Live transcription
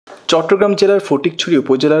চট্টগ্রাম জেলার ফটিকছড়ি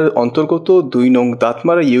উপজেলার অন্তর্গত ২ নং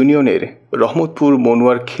দাঁতমারা ইউনিয়নের রহমতপুর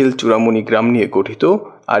মনোয়ার খেল চূড়ামণি গ্রাম নিয়ে গঠিত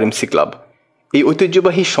আরএমসি ক্লাব। এই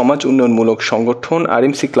ঐতিহ্যবাহী সমাজ উন্নয়নমূলক সংগঠন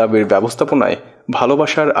আরএমসি ক্লাবের ব্যবস্থাপনায়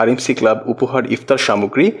ভালোবাসার আরএমসি ক্লাব উপহার ইফতার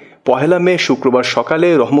সামগ্রী ১ মে শুক্রবার সকালে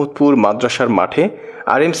রহমতপুর মাদ্রাসার মাঠে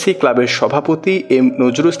আরএমসি ক্লাবের সভাপতি এম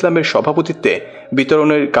নজরুল ইসলামের সভাপতিত্বে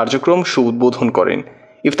বিতরণের কার্যক্রম উদ্বোধন করেন।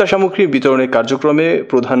 ইফতার সামগ্রী বিতরণের কার্যক্রমে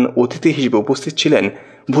প্রধান অতিথি হিসেবে উপস্থিত ছিলেন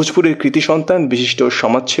ভোজপুরের কৃতি সন্তান বিশিষ্ট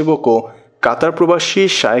সমাজসেবক ও কাতার প্রবাসী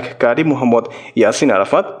শায়েখ কারি মোহাম্মদ ইয়াসিন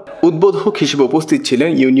আরাফাত। উদ্বোধক হিসেবে উপস্থিত ছিলেন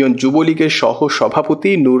ইউনিয়ন যুবলীগের সহ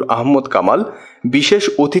সভাপতি নূর আহমদ কামাল। বিশেষ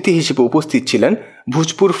অতিথি হিসেবে উপস্থিত ছিলেন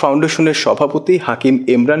ভোজপুর ফাউন্ডেশনের সভাপতি হাকিম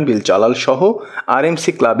ইমরান বিল জালাল সহ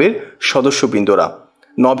আরএমসি ক্লাবের সদস্যবৃন্দরা।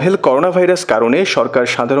 নভেল করোনা ভাইরাস কারণে সরকার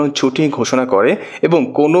সাধারণ ছুটি ঘোষণা করে এবং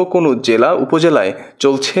কোনো জেলা উপজেলায়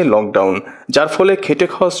চলছে লকডাউন, যার ফলে খেটে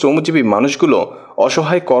খাওয়া শ্রমজীবী মানুষগুলো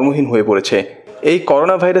অসহায় কর্মহীন হয়ে পড়েছে। এই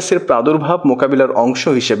করোনা ভাইরাসের প্রাদুর্ভাব মোকাবিলার অংশ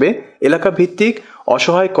হিসেবে এলাকা ভিত্তিক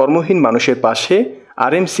অসহায় কর্মহীন মানুষের পাশে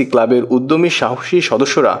আরএমসি ক্লাবের উদ্যমী সাহসী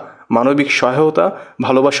সদস্যরা মানবিক সহায়তা,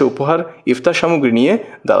 ভালোবাসা উপহার, ইফতার সামগ্রী নিয়ে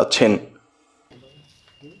দাঁড়াচ্ছেন।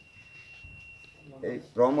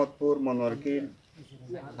 রহমতপুর মনোয়ারখিল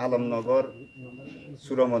আলমনগর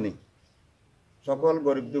চূড়ামণি সকল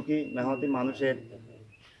গরিব দুঃখী মেহনতি মানুষের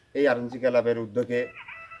এই আরএমসি ক্লাবের উদ্যোগে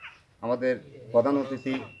আমাদের প্রধান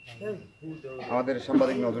অতিথি আমাদের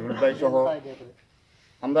সাংবাদিক নজরুল ভাই সহ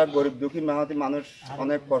আমরা গরিব দুঃখী মেহনতি মানুষ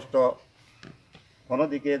অনেক কষ্ট, কোনো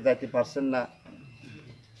দিকে যাইতে পারছেন না,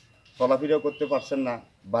 চলাফেরাও করতে পারছেন না,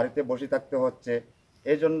 বাড়িতে বসে থাকতে হচ্ছে।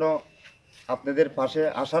 এই জন্য আপনাদের পাশে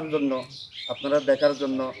আসার জন্য, আপনারা দেখার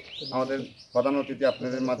জন্য আমাদের প্রধান অতিথি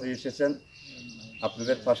আপনাদের মাঝে এসেছেন,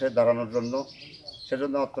 আপনাদের পাশে দাঁড়ানোর জন্য।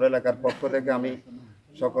 সেজন্য অত্র এলাকার পক্ষ থেকে আমি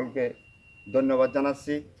সকলকে ধন্যবাদ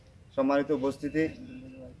জানাচ্ছি। সম্মানিত উপস্থিতি,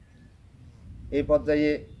 এই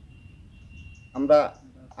পর্যায়ে আমরা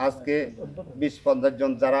আজকে ২০-৫০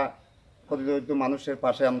 জন যারা ক্ষতিগ্রস্ত মানুষের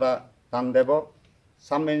পাশে আমরা দান দেব,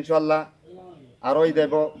 সামনে ইনশাল্লাহ আরোই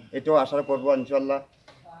দেব, এটাও আশা করবো ইনশাল্লাহ।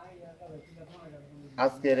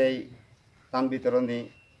 আজকের এই দান বিতরণী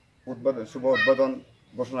শুভ উদ্বোধন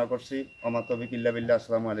ঘোষণা করছি। আমার তৌফিক ইল্লা বিল্লাহ।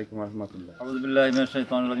 আসসালামু আলাইকুম ওয়া রাহমাতুল্লাহ। আউযুবিল্লাহি মিনাশ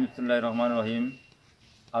শাইতানির রাজিম। বিসমিল্লাহির রহমানির রহিম।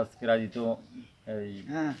 আজকের আয়োজিত এই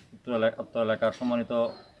উত্তর এলাকার সম্মানিত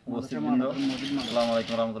উপস্থিতবৃন্দ, আসসালামু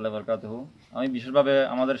আলাইকুম ওয়া রাহমাতুল্লাহি ওয়া বারাকাতুহু। আমি বিশেষভাবে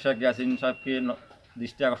আমাদের শেখ ইয়াসিন সাহেবকে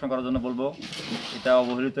দৃষ্টি আকর্ষণ করার জন্য বলবো, এটা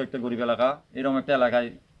অবহেলিত একটা গরিব এলাকা। এরকম একটা এলাকায়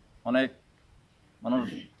অনেক মানুষ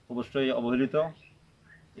অবশ্যই অবহেলিত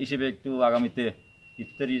হিসেবে একটু আগামীতে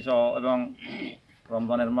ইফতারি সহ এবং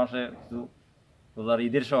রমজানের মাসে কিছু রোজার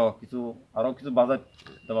ঈদের সহ আরও কিছু বাজেট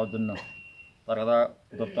দেওয়ার জন্য তার কথা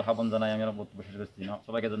দপ্তর আহ্বান জানাই। আমি বক্তব্য শেষ করছি না,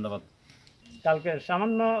 সবাইকে ধন্যবাদ। কালকে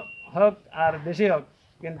সামান্য হোক আর বেশি হোক,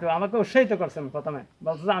 কিন্তু আমাকে উৎসাহিত করছেন। প্রথমে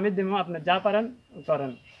বলছে যে আমি দিব, আপনি যা পারেন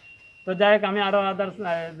করেন। তো যাই হোক, আমি আরও আদার্স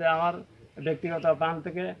যে আমার ব্যক্তিগত প্রাণ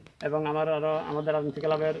থেকে এবং আমাদের রাজনীতি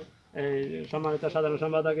ক্লাবের এই সম্মানিত সাধারণ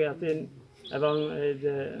সম্পাদক ইয়াসিন এবং এই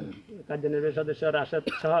যে কার্যনির্বাহী সদস্য রাশেদ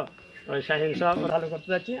সহ ওই শাহিন সহ ভালো করতে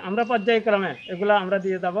যাচ্ছি। আমরা পর্যায়ক্রমে এগুলো আমরা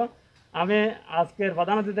দিয়ে যাব। আমি আজকের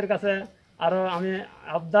প্রধান অতিথির কাছে আরও আমি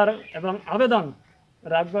আবদার এবং আবেদন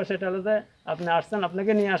রাখবো, সেটা হলো যে আপনি আসছেন,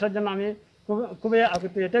 আপনাকে নিয়ে আসার জন্য আমি খুবই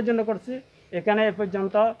আকুতি এটার জন্য করছি। এখানে এ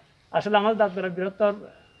পর্যন্ত আসলে আমাদের দাঁতমারা বৃহত্তর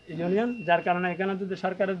ইউনিয়ন, যার কারণে এখানে যদি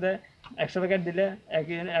সরকারের দেয় ১০০ প্যাকেট দিলে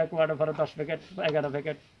এক ওয়ার্ডে পরে 10 প্যাকেট 11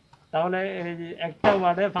 প্যাকেট, তাহলে এই একটা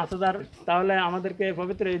ওয়ার্ডে ৫,০০০। তাহলে আমাদেরকে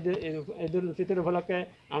পবিত্র ঈদুল ফিতর উপলক্ষে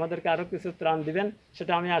আমাদেরকে আরও কিছু ত্রাণ দিবেন,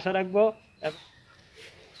 সেটা আমি আশা রাখবো।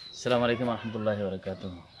 আসসালামু আলাইকুম ওয়া রাহমাতুল্লাহি ওয়া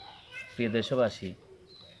বারাকাতুহু। প্রিয় দেশবাসী,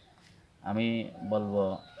 আমি বলবো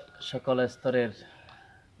সকল স্তরের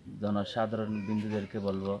জনসাধারণ বিন্দুদেরকে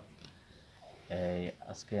বলবো,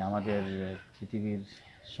 আজকে আমাদের পৃথিবীর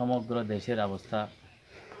সমগ্র দেশের অবস্থা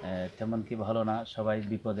তেমন কি ভালো না, সবাই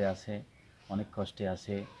বিপদে আছে, অনেক কষ্টে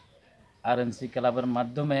আছে। আরএমসি ক্লাবের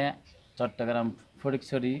মাধ্যমে চট্টগ্রাম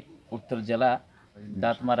ফটিকছড়ি উত্তর জেলা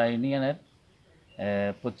দাঁতমারা ইউনিয়নের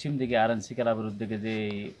পশ্চিম দিকে আরএমসি ক্লাবের উদ্যোগে যে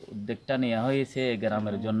উদ্যোগটা নেওয়া হয়েছে এই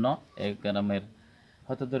গ্রামের জন্য, এই গ্রামের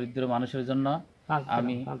হতদরিদ্র মানুষের জন্য,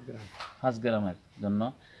 আমি 5 গ্রামের জন্য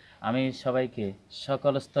আমি সবাইকে,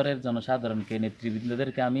 সকল স্তরের জনসাধারণকে,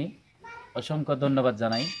 নেতৃবৃন্দদেরকে আমি অসংখ্য ধন্যবাদ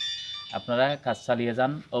জানাই। আপনারা কাজ চালিয়ে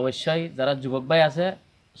যান, অবশ্যই যারা যুবক ভাই আছে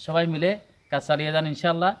সবাই মিলে কাজ চালিয়ে যান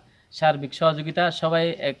ইনশাআল্লাহ। সার্বিক সহযোগিতা সবাই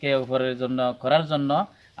একে অপরের জন্য করার জন্য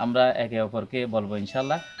আমরা একে অপরকে বলবো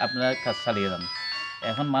ইনশাআল্লাহ। আপনারা কাজ চালিয়ে যান।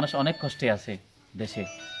 এখন মানুষ অনেক কষ্টে আছে দেশে,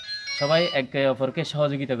 সবাই একে অপরকে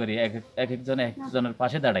সহযোগিতা করি, একজনের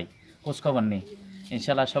পাশে দাঁড়াই, খোঁজখবর নিই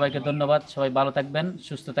ইনশাআল্লাহ। সবাইকে ধন্যবাদ। সবাই ভালো থাকবেন,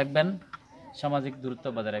 সুস্থ থাকবেন। সামাজিক দূরত্ব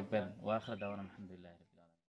বজায় রাখবেন। ওয়া আখিরু দাওয়ানা আলহামদুলিল্লাহ।